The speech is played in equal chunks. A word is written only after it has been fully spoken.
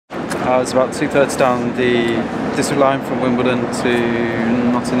was about 2/3 down the district line from Wimbledon to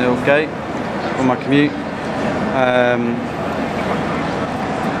Notting Hill Gate on my commute.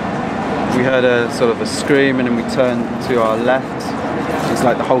 We heard a sort of a scream, and then we turned to our left. It's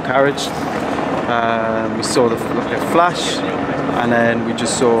like the whole carriage. We saw like a flash, and then we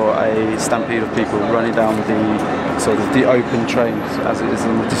just saw a stampede of people running down the sort of the open trains as it is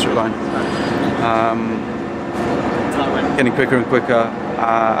on the district line. Getting quicker and quicker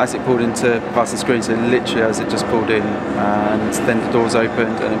as it pulled into Parsons Green, so literally as it just pulled in, and then the doors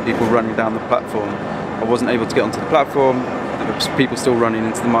opened and then people running down the platform. I wasn't able to get onto the platform. There was people still running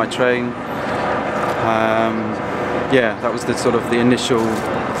into my train. Yeah, that was the sort of the initial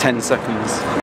 10 seconds.